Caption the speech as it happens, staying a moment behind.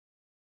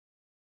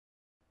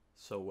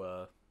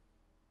So,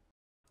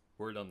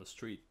 word on the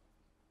street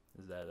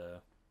is that,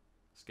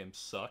 this game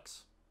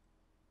sucks.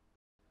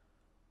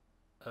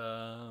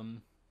 I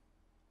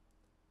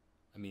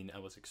mean, I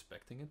was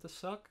expecting it to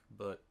suck,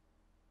 but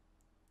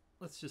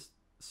let's just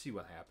see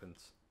what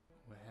happens.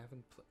 I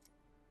haven't played.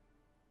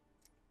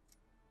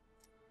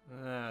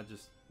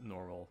 Just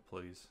normal,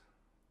 please.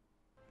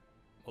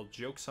 Well,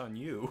 joke's on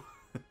you.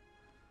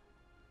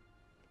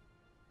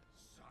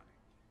 Sonic,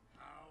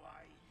 how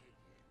I hate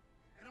him.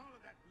 And all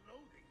of that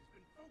loathing has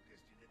been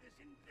focused into this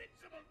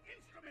invincible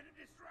instrument of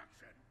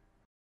destruction.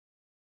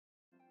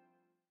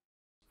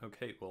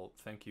 Okay, well,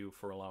 thank you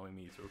for allowing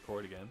me to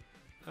record again.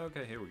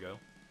 Okay, here we go.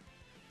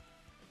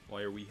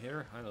 Why are we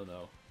here? I don't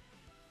know.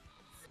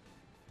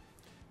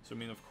 So, I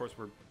mean, of course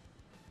we're...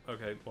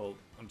 Okay, well,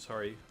 I'm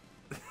sorry.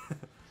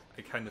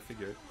 I kind of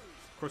figured.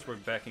 Of course we're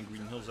back in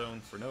Green Hill Zone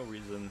for no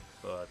reason,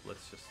 but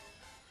let's just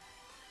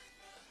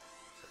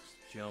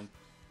jump.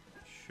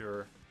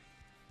 Sure.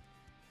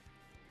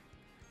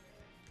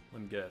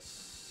 Let me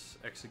guess.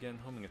 X again,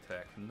 homing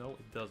attack. No,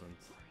 it doesn't.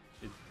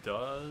 It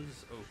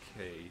does?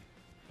 Okay.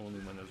 Only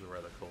when there's a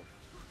reticle.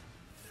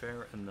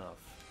 Fair enough.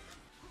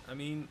 I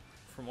mean,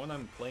 from what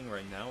I'm playing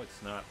right now,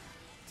 it's not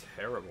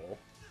terrible.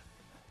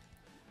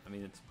 I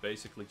mean, it's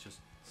basically just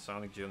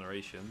Sonic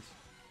Generations.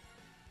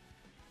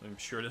 I'm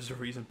sure there's a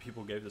reason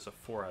people gave this a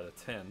 4 out of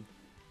 10.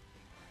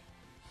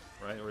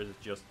 Right? Or is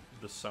it just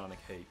the Sonic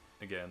hate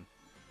again?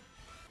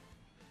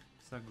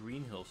 It's not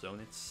Green Hill Zone,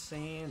 it's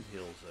Sand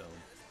Hill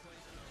Zone.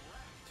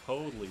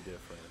 Totally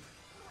different.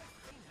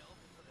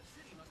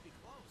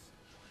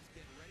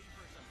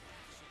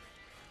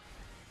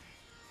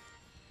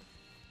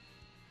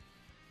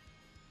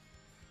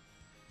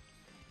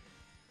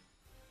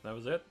 That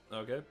was it?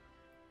 Okay.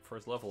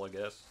 First level, I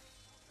guess.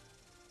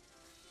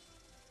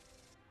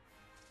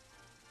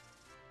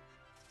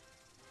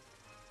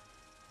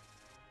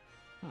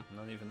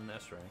 Not even an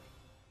S rank.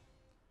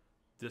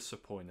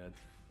 Disappointed.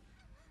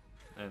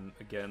 And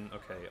again,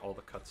 okay, all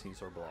the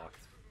cutscenes are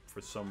blocked.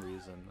 For some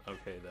reason.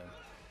 Okay then.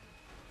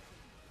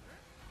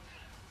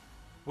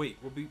 Wait,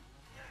 we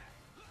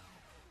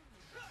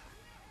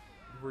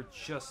were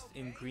just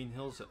in Green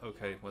Hills.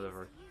 Okay,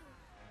 whatever.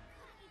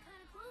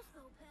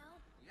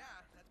 Yeah,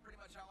 that's pretty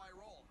much how I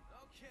roll.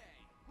 Okay,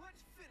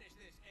 let's finish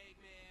this,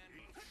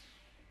 Eggman.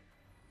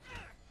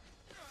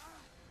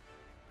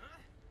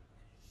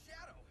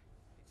 Shadow,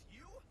 it's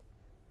you?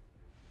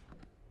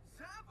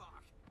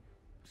 Zavok,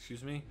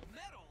 Excuse me?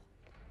 Metal,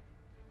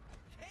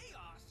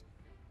 Chaos.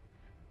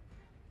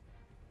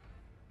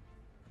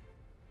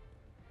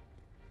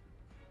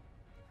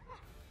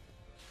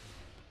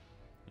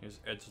 Here's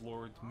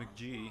Edgelord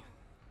McGee.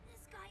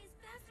 This guy is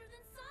faster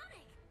than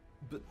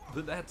Sonic!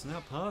 But that's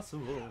not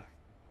possible.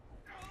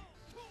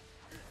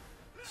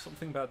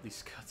 Something about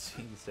these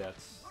cutscenes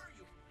that's What are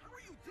you? How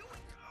are you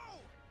doing?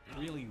 Go!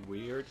 really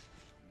weird.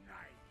 Nice.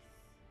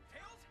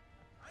 Tails,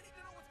 I need to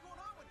know what's going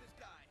on with this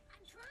guy.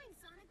 I'm trying,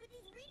 Sonic, but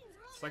these readings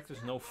are all It's like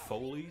there's no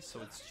Foley,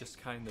 so it's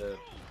just kind of...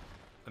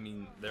 I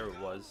mean, there it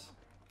was.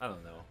 I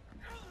don't know.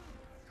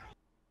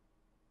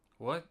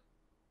 What?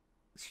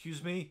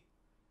 Excuse me?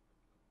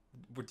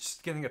 We're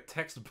just getting a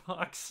text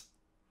box?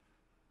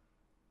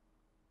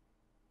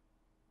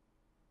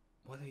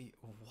 What are you...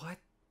 What?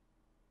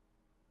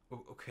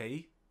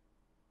 Okay.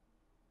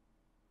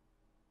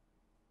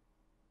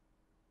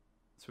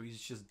 So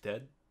he's just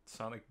dead?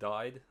 Sonic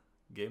died?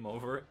 Game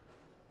over?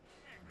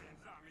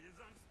 Eggman's army is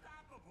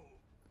unstoppable.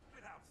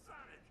 Without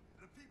Sonic,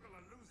 the people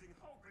are losing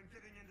hope and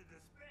getting into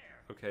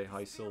despair. Okay,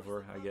 hi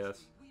Silver, I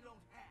guess. We don't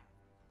have.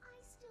 I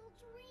still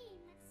dream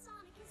that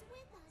Sonic is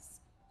with us.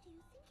 Do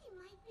you think he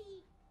might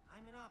be...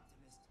 I'm an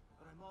optimist,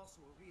 but I'm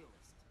also a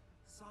realist.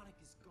 Sonic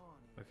is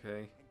gone.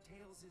 Okay. And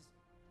Tails has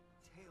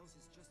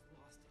just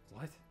lost it.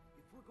 What?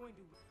 If we're going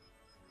to...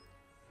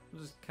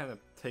 I'm just kind of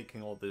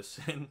taking all this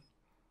in.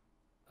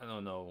 I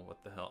don't know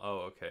what the hell.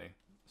 Oh, okay.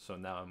 So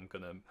now I'm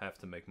gonna have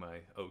to make my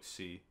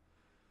OC.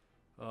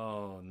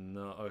 Oh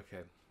no.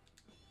 Okay.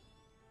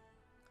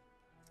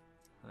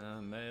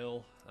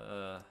 Mail.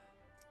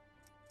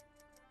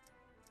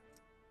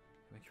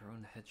 Make your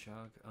own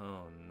hedgehog.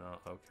 Oh no.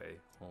 Okay.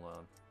 Hold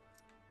on.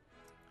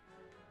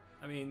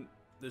 I mean,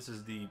 this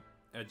is the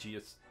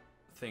edgiest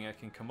thing I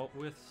can come up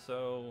with,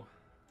 so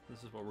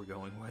this is what we're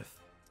going with.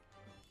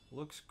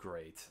 Looks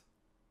great.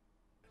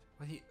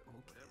 What do you...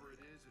 Whatever it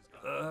is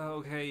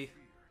Okay.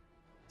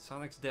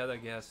 Sonic's dead, I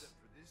guess.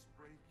 for this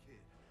brave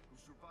kid who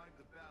survived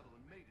the battle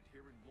and made it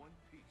here in one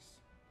piece.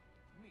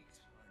 Meet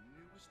our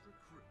newest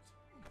recruit.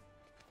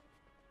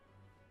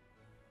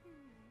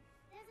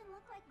 Doesn't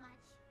look like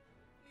much.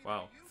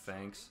 Wow,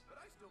 thanks.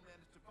 But I still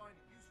managed to find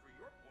a use for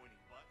your pointy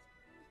butt.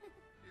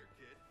 Here,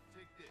 kid,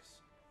 take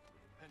this.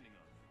 Depending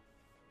on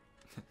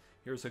you.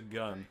 Here's a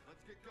gun.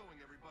 Let's get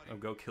going, everybody. I'll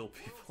go kill The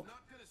people. world's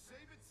not gonna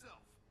save itself.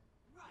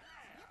 I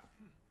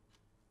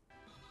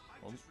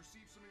Well- just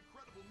received some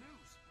incredible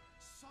news.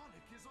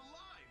 Sonic is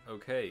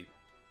alive. Okay,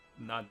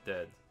 not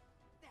dead.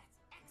 That's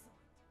excellent.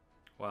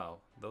 Wow,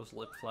 those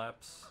lip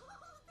flaps. Oh,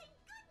 thank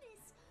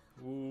goodness!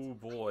 Ooh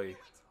boy.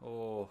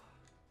 Oh,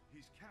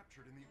 He's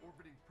captured in the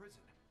orbiting prison.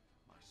 prison.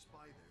 My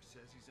spy there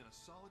says he's in a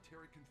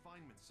solitary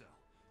confinement cell,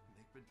 and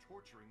they've been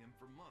torturing him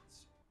for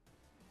months.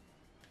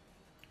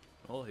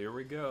 Well, here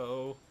we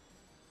go.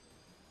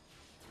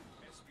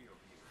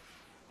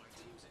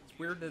 It's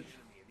weird that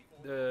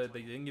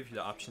they didn't give you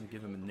the option to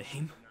give him a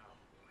name.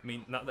 I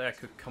mean, not that I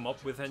could come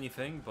up with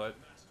anything, but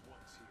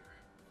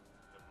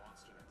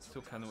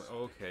still kind of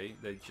okay.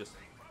 They just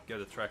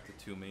get attracted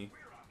to me.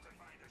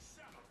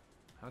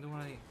 How do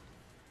I?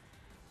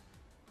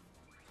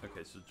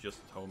 Okay, so just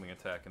homing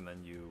attack and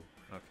then you.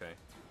 Okay,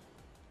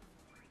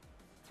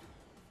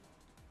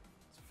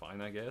 it's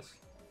fine, I guess.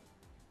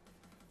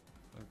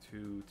 1,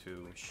 2,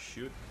 2,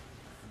 shoot.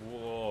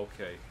 Whoa,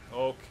 okay,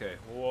 okay.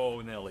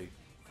 Whoa, Nelly.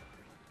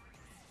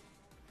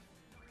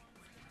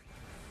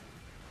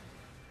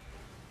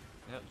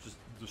 Yeah, just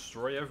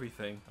destroy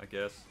everything, I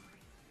guess.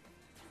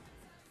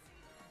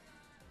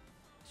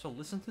 So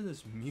listen to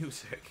this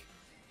music.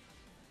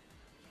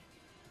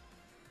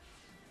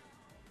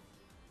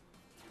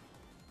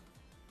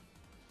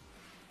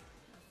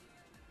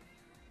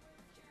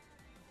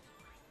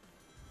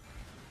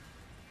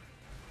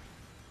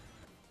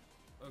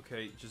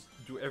 Okay, just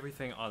do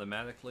everything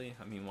automatically.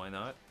 I mean, why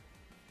not?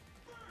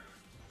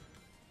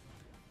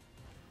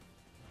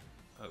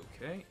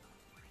 Okay.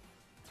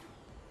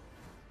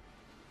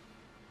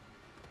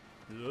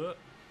 Ugh.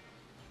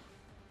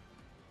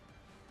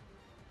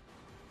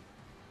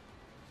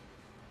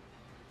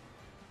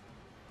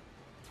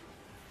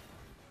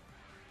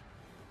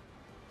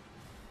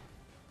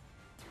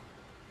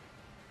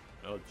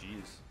 Oh,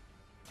 jeez.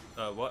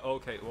 What?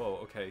 Okay, whoa,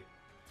 okay.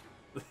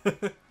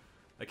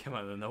 That came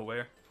out of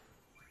nowhere.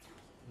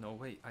 No,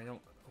 wait, I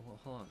don't... Well,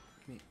 hold on.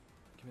 Give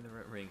me the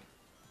red ring.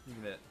 Give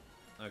me that.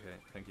 Okay,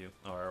 thank you.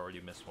 Oh, I already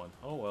missed one.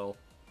 Oh, well.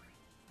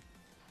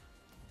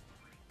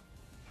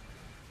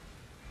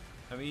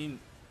 I mean...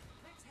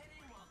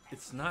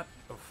 It's not...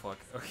 Oh, fuck.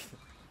 Okay.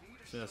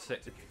 I was gonna say,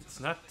 it's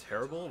not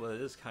terrible, but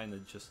it is kind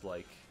of just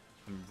like...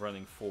 I'm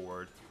running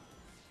forward.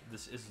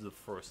 This is the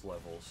first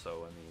level,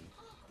 so, I mean...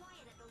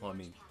 Well, I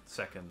mean,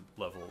 second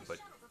level, but...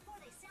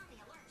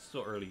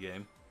 Still early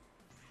game.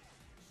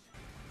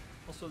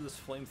 Also, this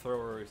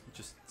flamethrower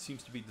just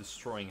seems to be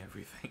destroying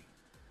everything.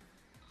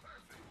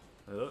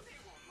 Am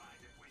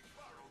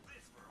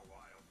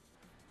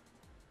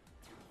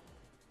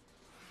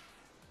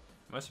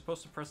I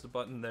supposed to press the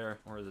button there,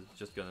 or is it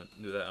just gonna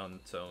do that on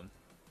its own?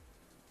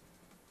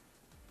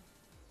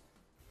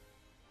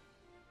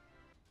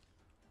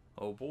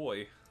 Oh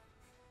boy.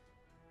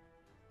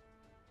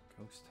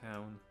 Ghost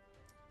Town.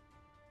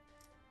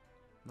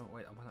 No,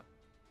 wait, I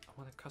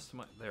wanna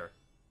customize there.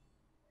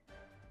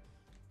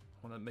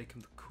 I want to make him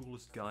the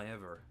coolest guy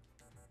ever.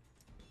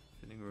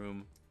 Fitting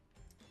room.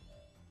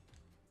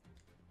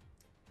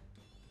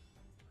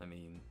 I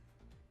mean,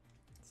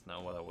 it's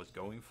not what I was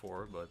going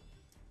for, but...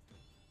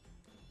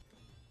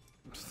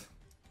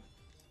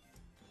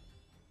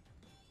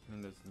 I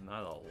mean, there's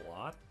not a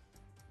lot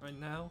right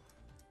now.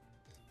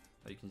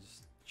 You can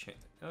just change...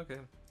 Okay.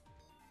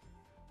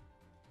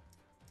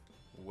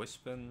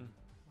 Wispin.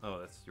 Oh,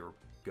 that's your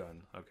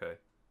gun. Okay.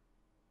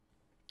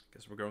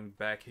 Guess we're going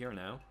back here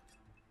now.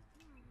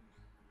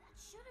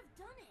 Should have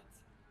done it.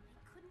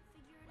 I couldn't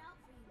figure it out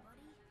for you,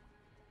 buddy.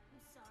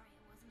 I'm sorry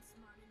I wasn't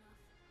smart enough.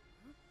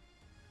 Huh?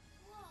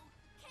 Whoa,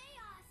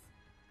 chaos!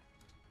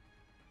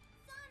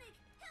 Sonic,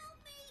 help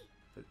me!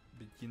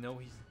 But you know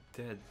he's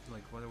dead.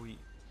 Like, what are we...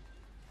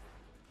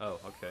 Oh,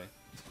 okay.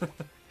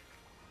 Sonic?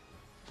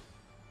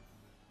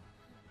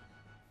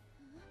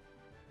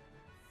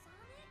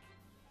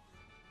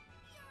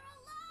 You're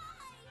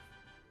alive!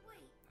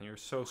 Wait. And you're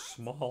so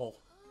small.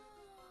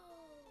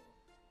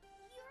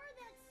 You're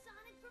that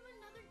Sonic from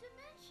another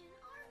dimension,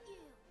 aren't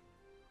you?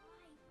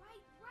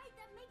 Right,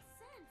 that makes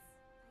sense.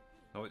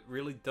 I think. No, it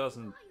really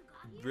doesn't. Oh, you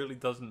got It here? really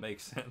doesn't make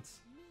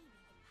sense. Maybe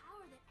the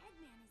power that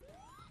Eggman is...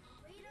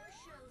 Radar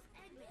shows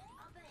Eggman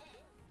up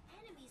ahead.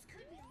 Enemies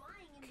could be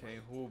lying in Okay,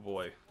 wait. oh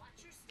boy.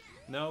 Watch your step.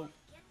 No,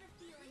 Get the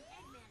feeling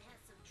Eggman has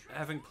some tricks.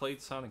 having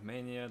played Sonic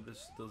Mania,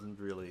 this doesn't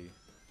really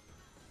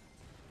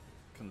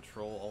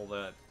control all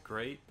that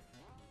great,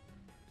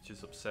 which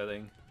is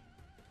upsetting.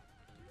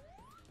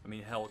 I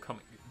mean, hell,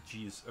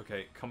 geez,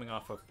 okay, coming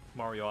off of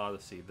Mario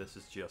Odyssey, this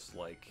is just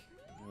like,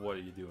 what are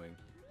you doing?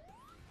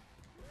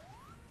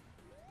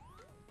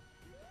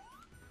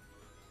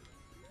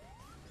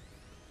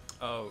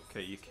 Oh,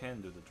 okay, you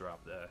can do the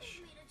drop dash.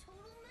 We made a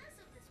total mess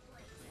of this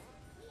place.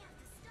 We have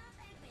to stop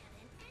Eggman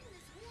and end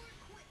this war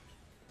quick.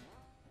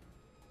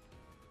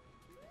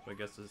 So I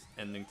guess this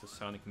ending to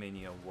Sonic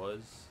Mania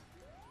was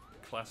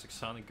classic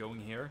Sonic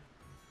going here.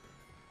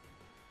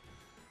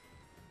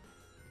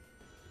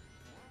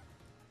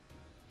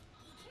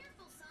 Be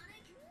careful,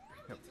 Sonic.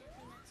 I'm Yep.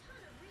 detecting a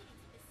ton of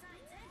readings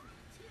besides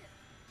Eggman, too.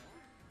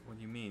 What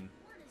do you mean?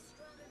 One is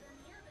stronger than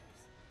the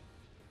others.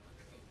 What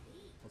could they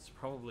be? It's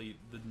probably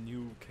the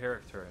new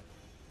character.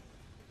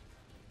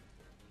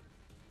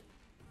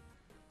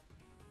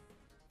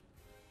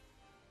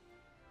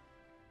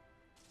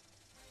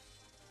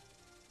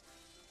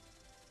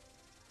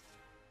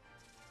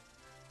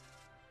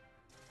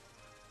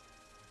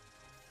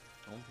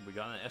 Oh, we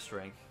got an S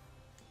rank.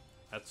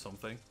 That's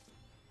something.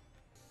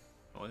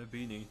 Oh, and a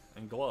beanie,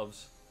 and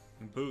gloves,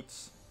 and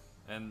boots,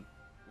 and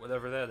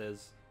whatever that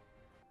is.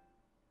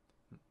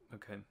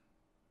 Okay.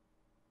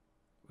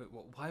 Wait,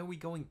 why are we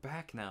going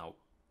back now?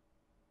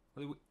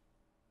 What are we...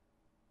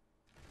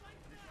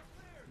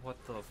 What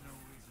the f...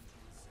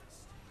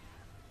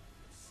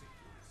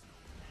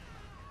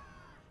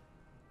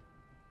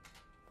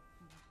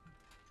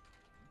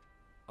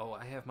 Oh,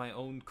 I have my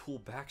own cool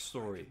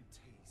backstory.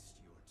 Taste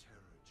your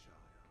terror, child.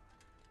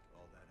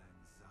 All that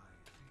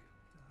anxiety and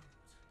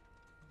doubt.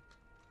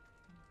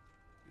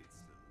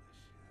 It's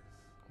delicious.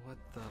 What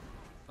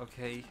the...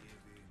 Okay. Give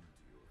in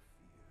to your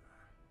fear.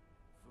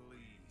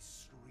 Flee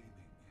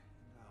screaming,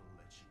 and I'll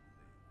let you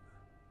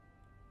live.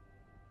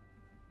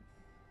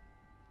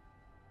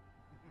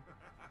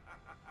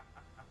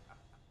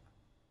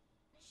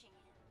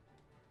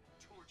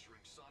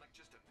 Torturing Sonic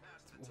just to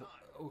pass the time.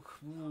 Oh,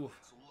 ooh.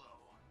 It's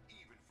low,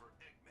 even for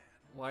Eggman.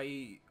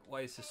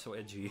 Why is this so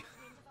edgy?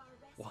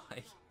 Why?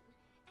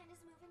 And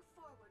is moving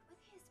forward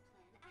with his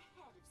plan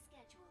ahead of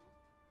schedule.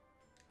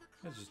 The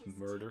Let's just clock is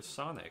murder ticking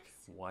Sonic.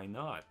 fast. Why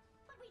not?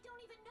 But we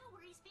don't even know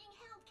where he's being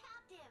held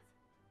captive.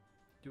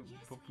 Dude,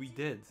 Yes, but we we do.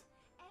 did.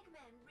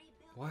 Eggman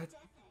rebuilt What? the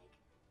Death Egg.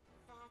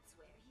 That's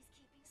where he's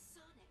keeping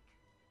Sonic.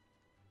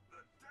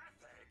 The Death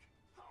Egg?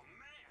 Oh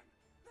man,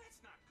 that's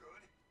not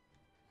good.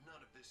 None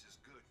of this is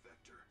good,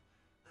 Vector.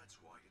 That's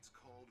why it's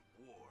called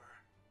war.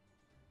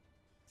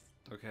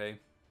 Okay.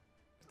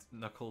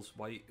 Knuckles,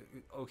 why...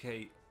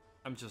 Okay,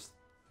 I'm just...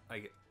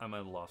 I'm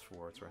at a loss for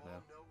words right You now.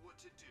 all know what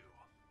to do.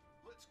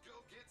 Let's go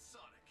get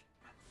Sonic.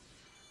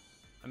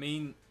 I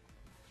mean...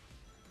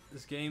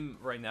 This game,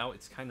 right now,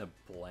 it's kind of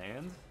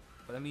bland.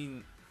 But I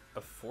mean,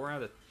 a 4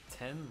 out of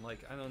 10? Like,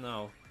 I don't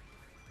know.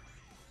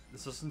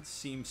 This doesn't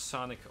seem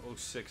Sonic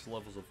 06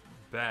 levels of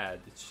bad.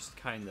 It's just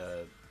kind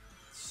of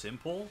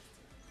simple.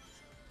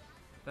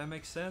 If that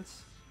makes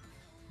sense?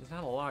 There's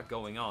not a lot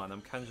going on.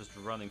 I'm kind of just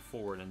running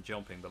forward and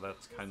jumping, but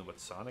that's kind of what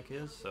Sonic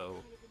is,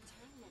 so...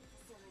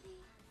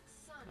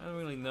 I don't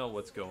really know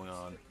what's going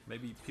on.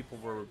 Maybe people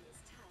were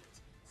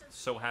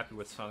so happy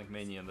with Sonic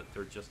Mania that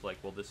they're just like,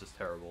 well, this is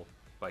terrible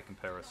by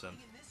comparison. In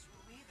this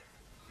room either.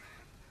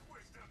 We're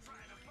still trying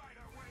to fight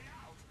our way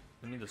out.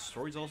 I mean, the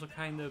story's also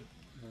kind of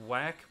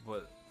whack,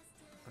 but...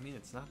 I mean,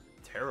 it's not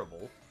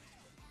terrible.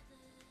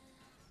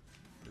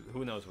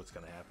 Who knows what's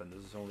gonna happen?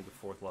 This is only the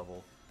 4th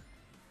level.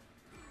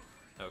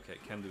 Okay,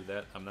 can't do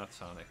that. I'm not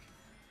Sonic.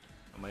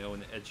 I'm my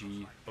own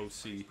edgy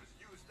OC. Used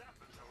up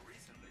until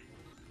recently.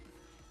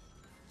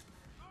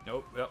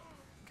 Nope, yep.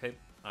 Okay,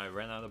 I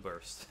ran out of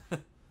burst.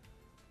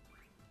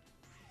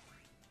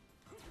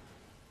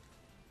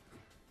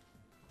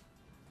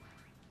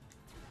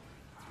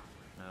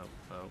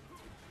 Oh.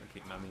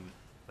 Okay, I mean,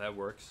 that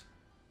works.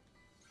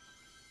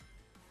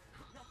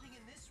 Nothing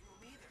in this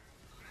room either.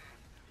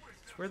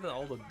 It's weird that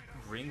all the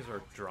rings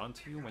are drawn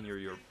to you when you're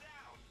your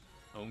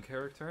own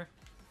character.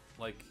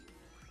 Like,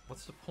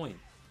 what's the point?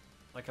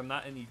 Like, I'm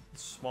not any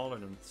smaller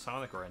than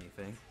Sonic or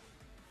anything.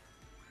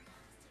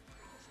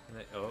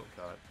 Oh,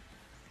 God.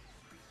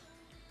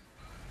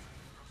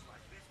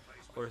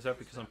 Or is that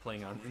because I'm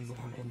playing on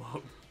normal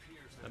mode?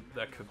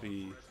 That could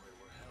be...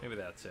 Maybe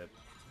that's it.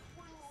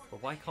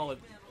 But why call it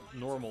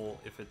normal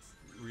if it's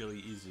really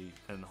easy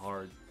and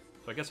hard?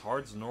 So I guess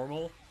hard's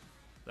normal? Is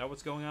that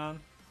what's going on?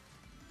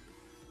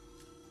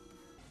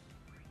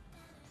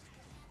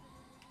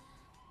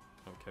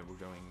 Okay, we're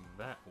going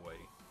that way.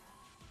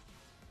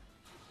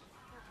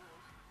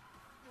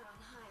 They're on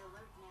high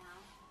alert now.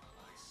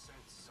 I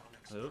sense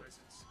Sonic's Oh.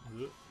 presence.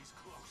 Oh, He's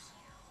close.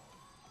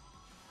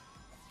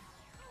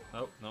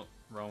 no,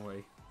 wrong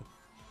way.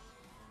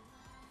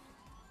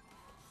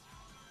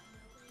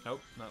 Oh,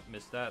 no,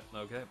 missed that.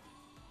 Okay.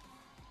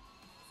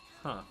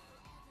 Huh.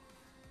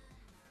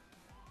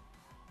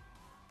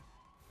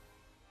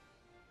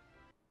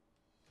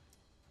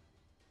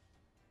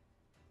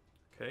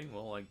 Okay,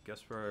 well, I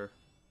guess we're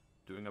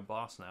doing a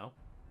boss now.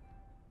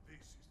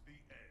 This is the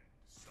end,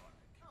 Sonic.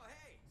 Oh,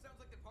 hey, sounds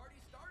like the party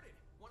started.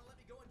 Want to let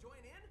me go and join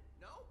in?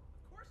 No?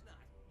 Of course not.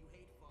 You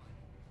hate fun.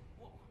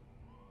 Whoa.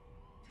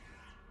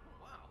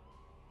 Wow.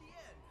 The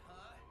end,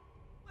 huh?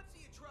 Let's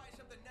see you try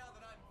something now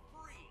that I'm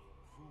free.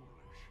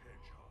 Foolish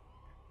hedgehog.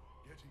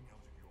 Getting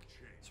out of your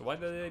chains. So why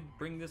did they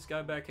bring this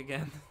guy back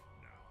again? Now.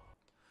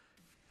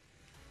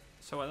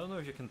 So I don't know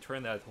if you can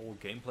turn that whole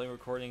gameplay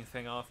recording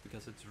thing off,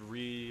 because it's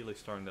really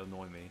starting to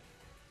annoy me.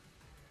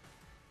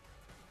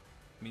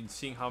 I mean,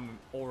 seeing how I'm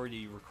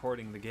already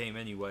recording the game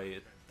anyway,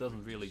 it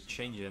doesn't really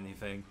change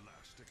anything.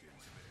 Last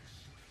against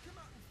this. Come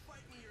out and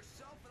fight me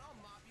yourself and I'll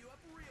mop you up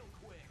real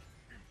quick.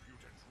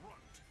 Impudent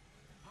runt.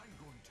 I'm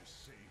going to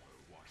savor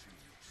watching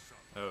you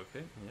suffer.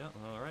 Okay,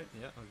 yeah, alright,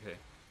 yeah, okay.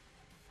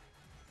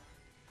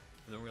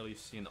 I don't really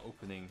see an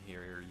opening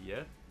here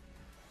yet.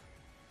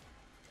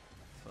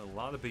 So a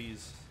lot of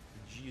bees.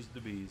 Jeez, the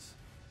bees.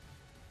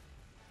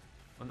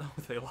 Oh no,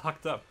 they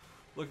locked up.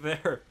 Look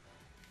there.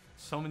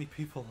 So many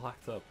people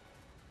locked up.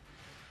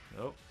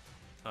 Nope.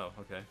 Oh,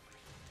 okay.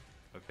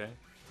 Okay.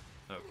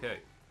 Okay.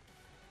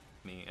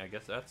 I mean, I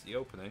guess that's the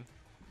opening.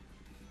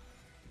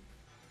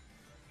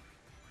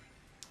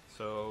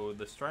 So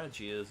the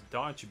strategy is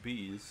dodge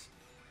bees,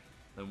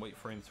 then wait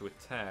for him to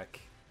attack.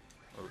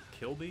 Or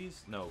kill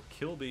bees? No,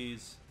 kill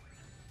bees,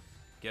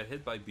 get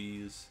hit by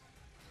bees,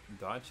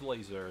 dodge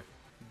laser,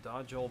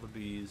 dodge all the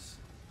bees,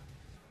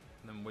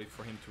 and then wait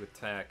for him to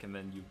attack, and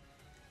then you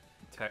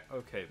attack.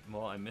 Okay,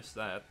 well, I missed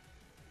that.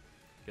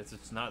 Guess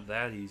it's not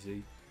that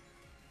easy.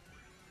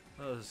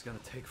 Oh, this is gonna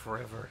take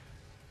forever.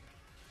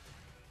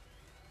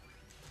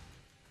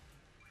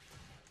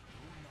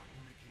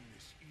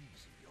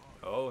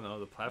 Oh no,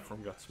 the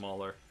platform got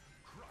smaller.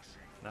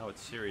 Now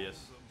it's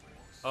serious.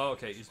 Oh,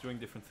 okay, he's doing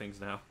different things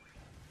now.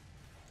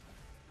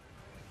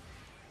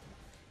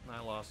 I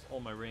lost all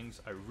my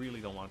rings. I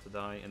really don't want to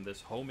die. And this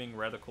homing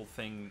radical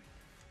thing...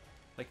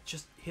 Like,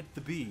 just hit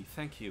the bee.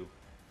 Thank you.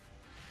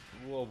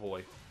 Whoa,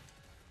 boy.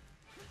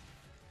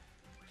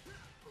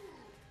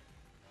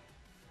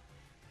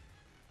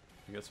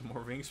 You got some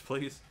more rings,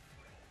 please?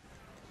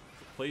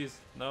 Please?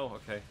 No?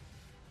 Okay.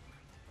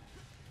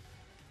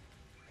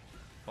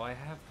 Oh, I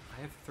have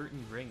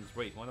 13 rings.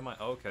 Wait, what am I?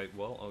 Okay,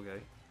 well,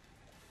 okay.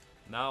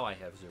 Now I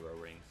have 0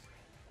 rings.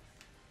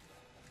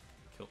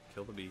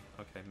 Kill the bee.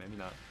 Okay, maybe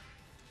not.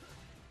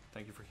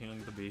 Thank you for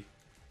healing the bee.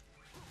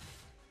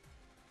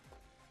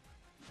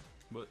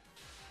 But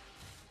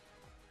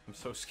I'm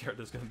so scared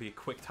there's gonna be a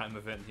quick time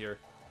event here.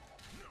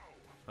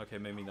 Okay,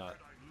 maybe not.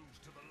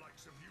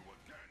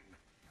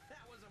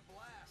 That was a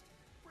blast.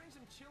 Bring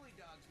some chili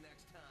dogs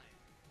next time.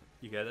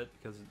 You get it?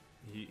 Because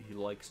he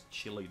likes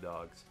chili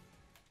dogs.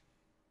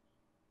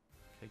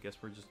 Okay, guess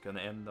we're just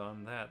gonna end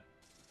on that.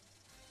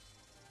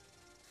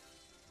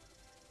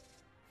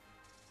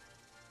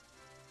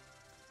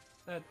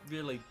 That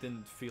really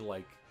didn't feel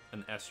like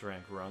an S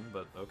rank run,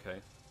 but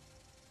okay.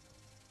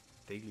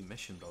 Daily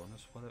mission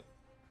bonus?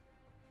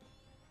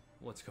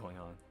 What's going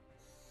on?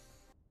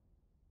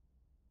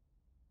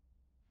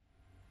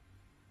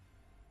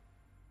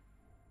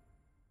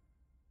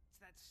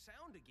 It's that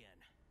sound again.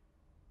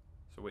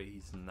 So wait,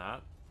 he's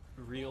not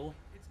real?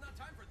 It's not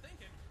time for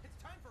thinking.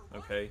 It's time for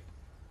running. Okay.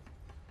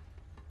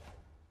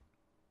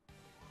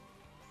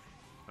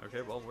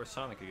 Okay, well, we're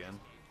Sonic again.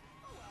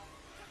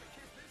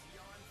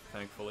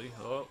 Thankfully.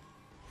 Oh.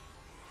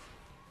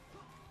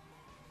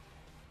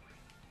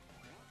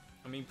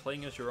 I mean,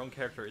 playing as your own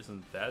character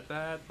isn't that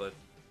bad, but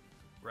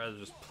rather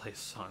just play as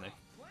Sonic.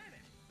 Planet.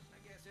 I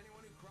guess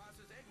anyone who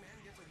crosses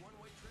Eggman gets a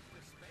one-way trip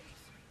to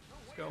space. No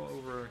Let's way go this is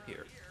over around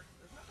here.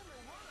 There's nothing to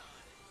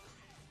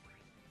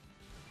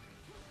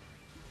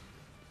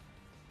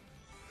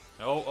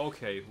run on. Oh,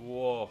 okay.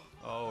 Whoa.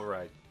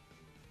 Alright.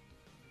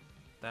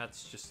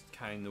 That's just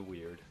kind of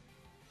weird.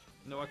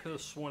 No, I could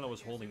have sworn I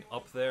was holding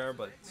up there,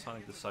 but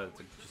Sonic decided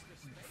to just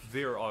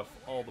veer off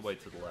all the way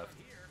to the left.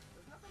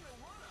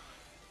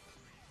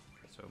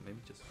 So maybe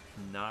just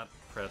not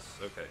press...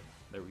 Okay,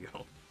 there we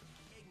go.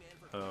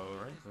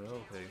 Alright,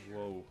 okay,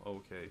 whoa,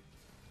 okay.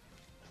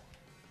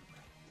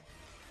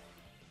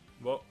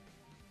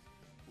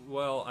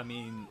 Well, I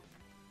mean...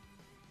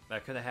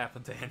 That could have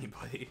happened to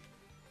anybody.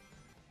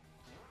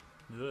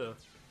 Ugh,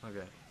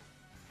 okay.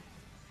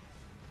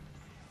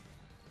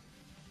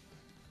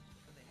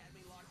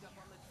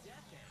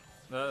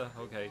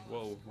 Okay,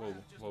 whoa,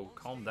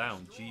 calm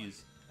down,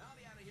 jeez. I'll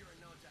be out of here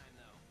in no time,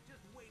 though.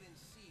 Just wait and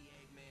see,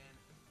 Eggman.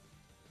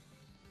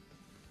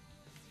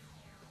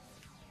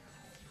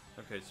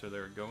 Okay, so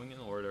they're going in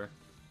order.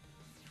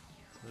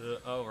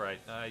 Oh,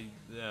 right,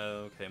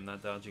 okay, I'm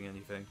not dodging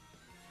anything.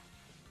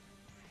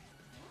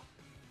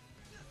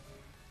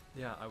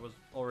 Yeah, I was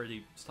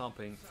already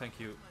stomping,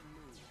 thank you.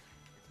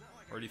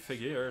 Already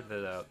figured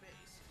that out.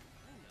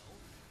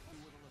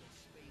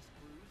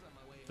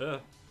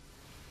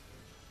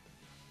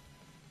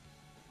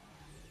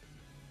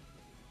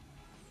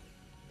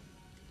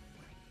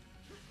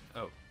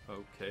 Oh,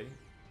 okay.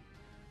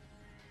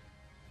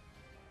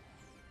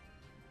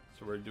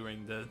 So we're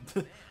doing the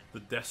the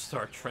Death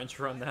Star trench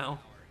run now.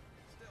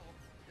 Still,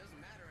 it doesn't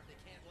matter if they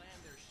can't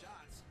land their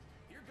shots.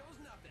 Here goes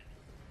nothing.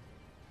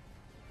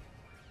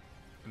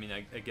 I mean,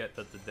 I get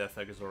that the Death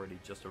Egg is already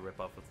just a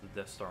ripoff of the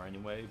Death Star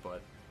anyway,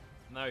 but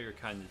now you're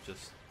kind of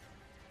just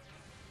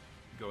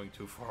going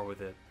too far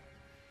with it.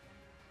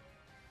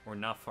 Or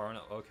not far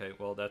enough. Okay,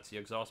 well, that's the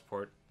exhaust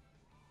port.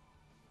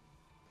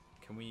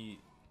 Can we...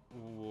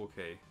 Ooh,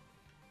 okay.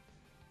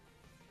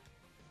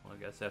 Well, I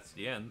guess that's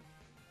the end.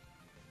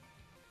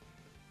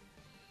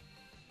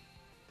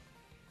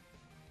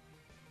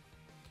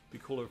 Be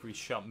cooler if we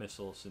shot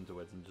missiles into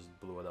it and just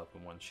blew it up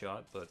in one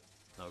shot, but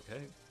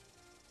okay.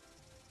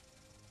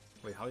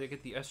 Wait, how do you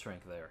get the S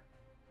rank there?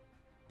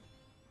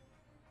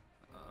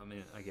 I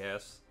mean, I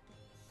guess.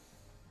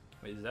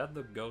 Wait, is that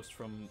the ghost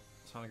from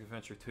Sonic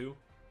Adventure 2?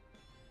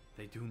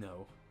 They do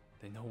know.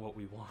 They know what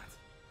we want.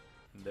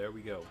 And there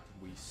we go.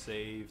 We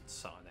saved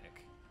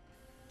Sonic.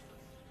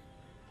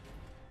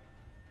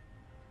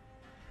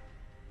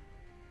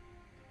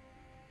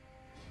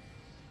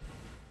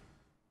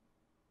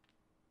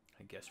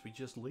 I guess we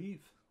just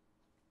leave.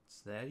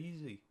 It's that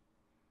easy.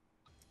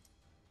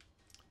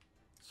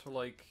 So,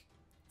 like,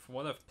 from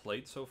what I've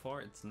played so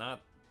far, it's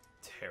not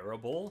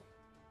terrible.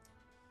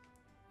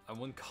 I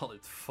wouldn't call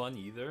it fun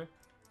either.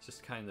 It's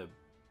just kind of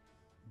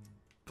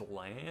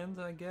bland,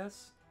 I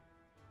guess.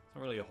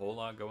 Not really a whole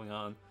lot going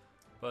on.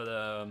 But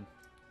I'm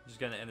just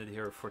gonna end it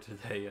here for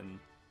today and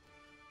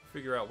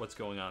figure out what's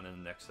going on in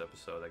the next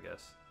episode, I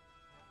guess.